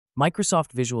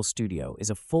Microsoft Visual Studio is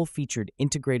a full-featured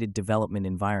integrated development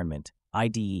environment,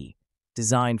 IDE,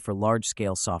 designed for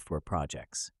large-scale software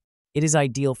projects. It is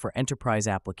ideal for enterprise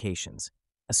applications,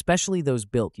 especially those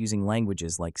built using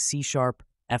languages like C#,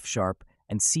 F#,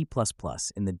 and C++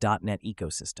 in the .NET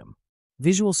ecosystem.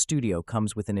 Visual Studio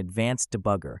comes with an advanced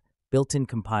debugger, built-in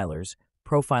compilers,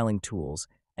 profiling tools,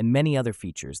 and many other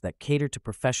features that cater to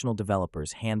professional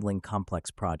developers handling complex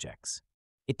projects.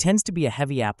 It tends to be a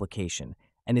heavy application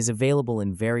and is available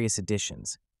in various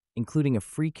editions, including a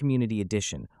free community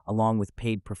edition along with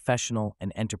paid professional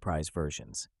and enterprise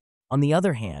versions. On the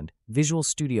other hand, Visual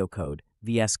Studio Code,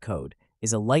 VS Code,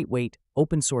 is a lightweight,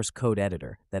 open-source code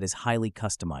editor that is highly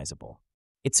customizable.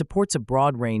 It supports a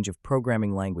broad range of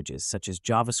programming languages such as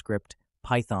JavaScript,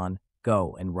 Python,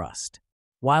 Go, and Rust.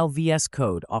 While VS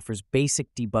Code offers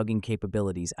basic debugging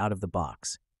capabilities out of the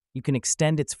box, you can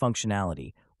extend its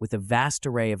functionality with a vast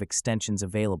array of extensions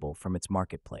available from its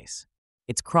marketplace.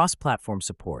 Its cross-platform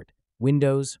support,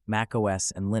 Windows,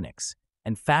 macOS, and Linux,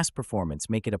 and fast performance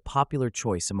make it a popular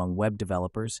choice among web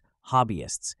developers,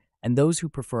 hobbyists, and those who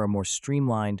prefer a more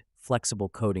streamlined, flexible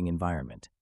coding environment.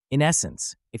 In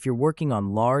essence, if you're working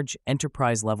on large,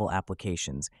 enterprise-level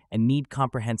applications and need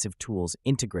comprehensive tools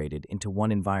integrated into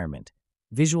one environment,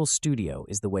 Visual Studio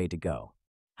is the way to go.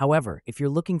 However, if you're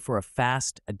looking for a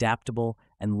fast, adaptable,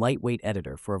 and lightweight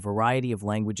editor for a variety of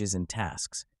languages and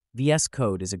tasks, VS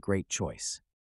Code is a great choice.